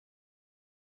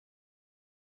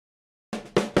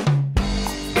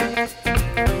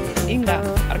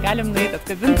galim nueiti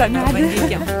atkabintą medį.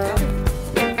 Bandykim.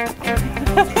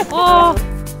 O!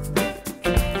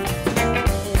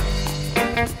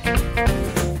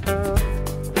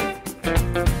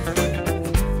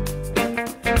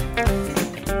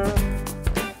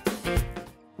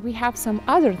 We have some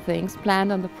other things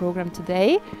planned on the program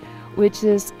today, which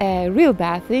is a real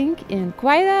bathing in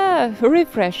quite a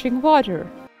refreshing water.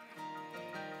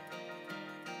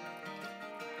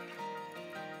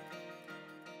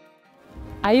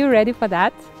 Are you ready for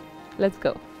that? Let's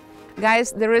go.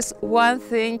 Guys, there is one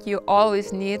thing you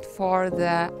always need for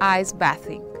the ice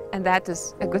bathing, and that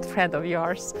is a good friend of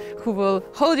yours who will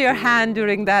hold your hand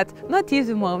during that not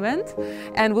easy moment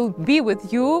and will be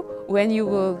with you when you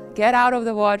will get out of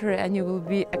the water and you will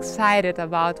be excited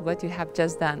about what you have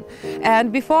just done.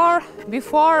 And before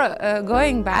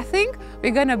going bathing,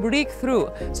 we're gonna break through.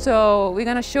 So we're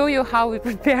gonna show you how we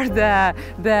prepare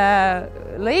the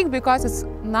lake, because it's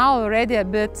now already a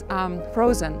bit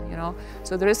frozen, you know.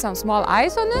 So there is some small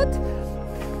ice on it.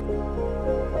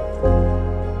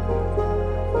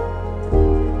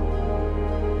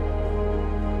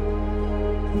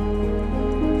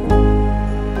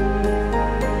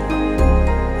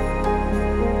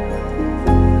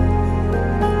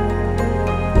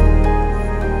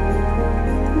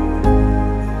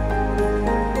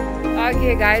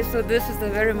 Okay guys, so this is the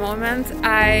very moment.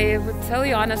 I would tell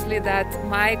you honestly that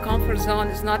my comfort zone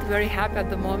is not very happy at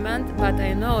the moment, but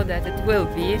I know that it will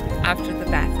be after the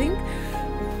bathing.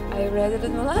 Are you ready,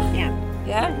 Ludmila? Yeah.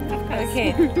 Yeah? Of course.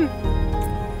 Okay.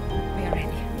 We are ready.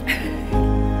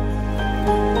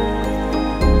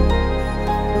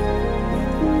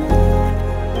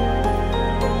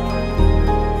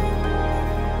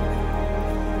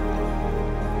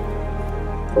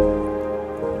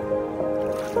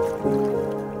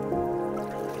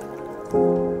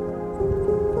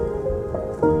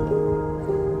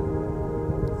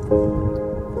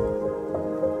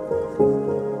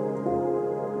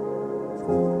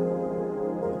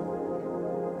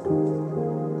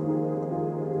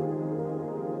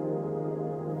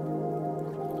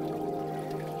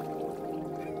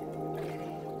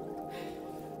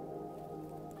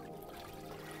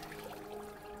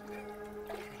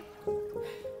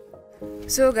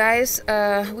 So guys,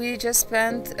 we just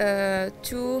spent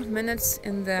 2 minutes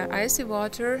in the icy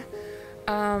water.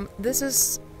 This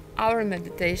is our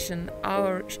meditation,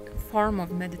 our form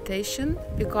of meditation,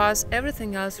 because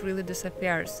everything else really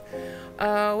disappears.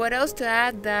 What else to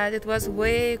add, that it was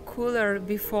way cooler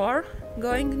before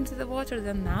going into the water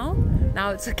than now. Now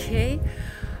it's okay.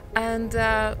 And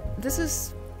this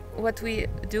is what we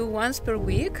do once per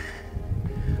week,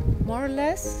 more or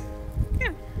less.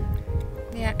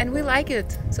 Yeah, and we like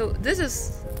it. So this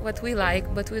is what we like,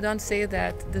 but we don't say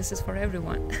that this is for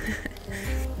everyone.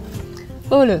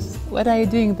 Paulus, what are you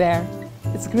doing there?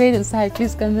 It's great inside,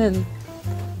 please come in.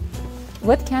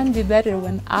 What can be better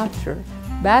when after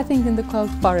bathing in the cold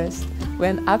forest,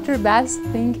 when after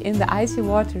bathing in the icy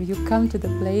water you come to the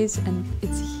place and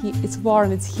it's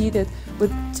warm, it's heated,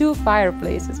 with 2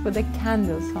 fireplaces with the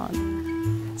candles on.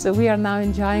 So we are now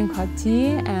enjoying hot tea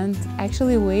and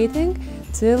actually waiting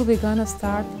till we're gonna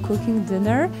start cooking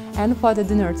dinner. And for the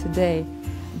dinner today,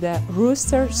 the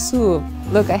rooster soup.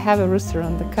 Look, I have a rooster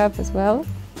on the cup as well,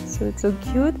 so it's so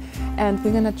cute. And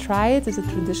we're gonna try it. It's a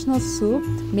traditional soup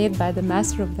made by the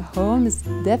master of the home. It's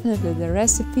definitely the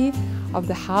recipe of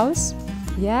the house.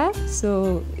 Yeah,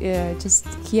 so just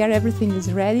here everything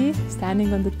is ready,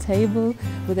 standing on the table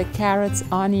with the carrots,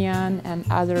 onion and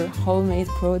other homemade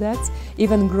products,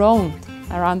 even grown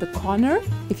around the corner.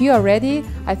 If you are ready,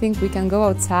 I think we can go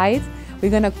outside.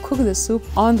 We're gonna cook the soup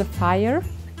on the fire.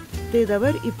 Tai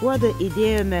dabar į puodą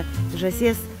įdėjome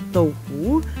žąsies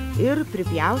taukų ir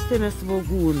pripjaustėme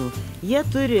svogūnų. Jie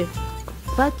turi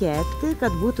pakepti,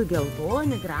 kad būtų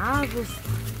geltoni, gražūs,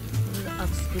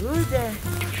 apskrudę.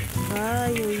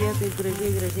 Va, jau jie taip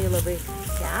gražiai labai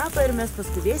kepa ir mes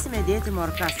paskubėsime dėti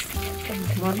morkas.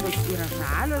 Morkos yra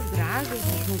žalios, gražios,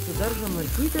 iš mūsų daržo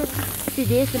morkytės.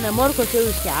 Įdėsime morkos jau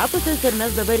iškepusios ir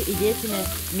mes dabar įdėsime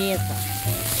mėsą.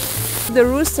 The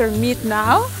rooster meat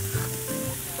now.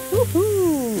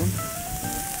 Woohoo!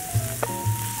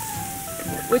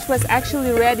 Which was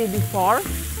actually ready before.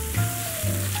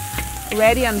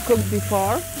 Ready and cooked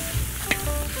before.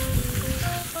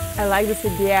 I like this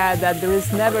idea that there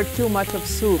is never too much of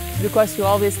soup, because you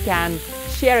always can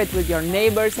share it with your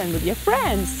neighbors and with your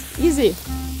friends. Easy.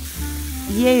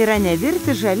 Jie yra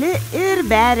nevirti, žali ir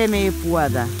beriame į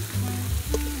puodą.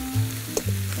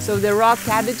 So the raw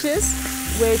cabbages,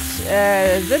 which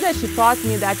Vida, she taught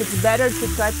me that it's better to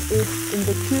cut it in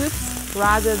the cubes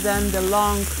rather than the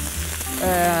long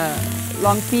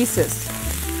pieces.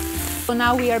 So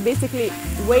now we are basically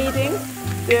waiting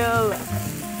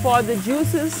for the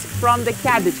juices from the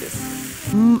cabbages.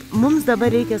 Mums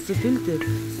dabar reikia supilti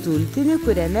sultinį,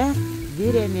 kuriame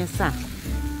virė mėsa.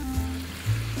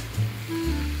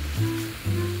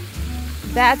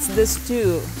 That's the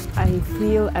stew. I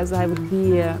feel as I would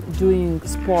be doing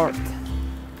sport.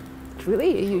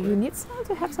 Really, you need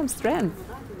to have some strength.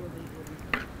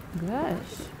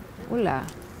 Gosh, ula.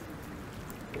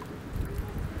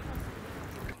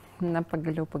 Na,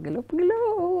 pagaliau.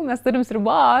 Mes turim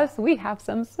sriubos. We have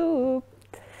some soup.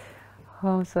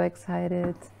 Oh, I'm so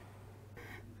excited.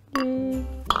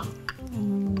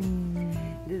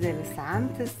 Didelis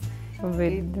samtis.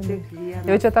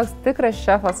 Jau čia toks tikras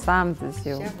šefo samtis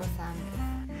jau. Šefo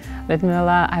samtis. But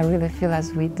Mila, I really feel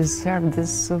as we deserve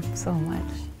this soup so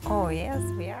much. Oh, yes,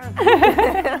 we are.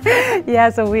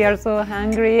 Yeah, so we are so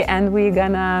hungry and we're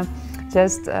gonna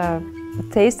just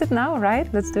taste it now, right?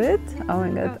 Let's do it. Oh my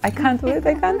God, I can't wait.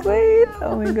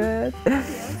 Oh my God.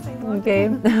 Okay.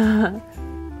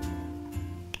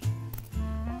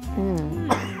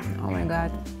 Oh my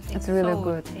God, it's really so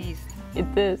good. Tasty.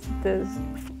 It is.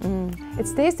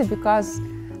 It's tasty because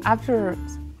after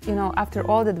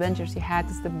all the adventures you had,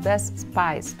 it's the best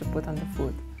spice to put on the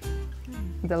food.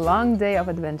 The long day of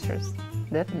adventures,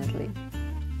 definitely.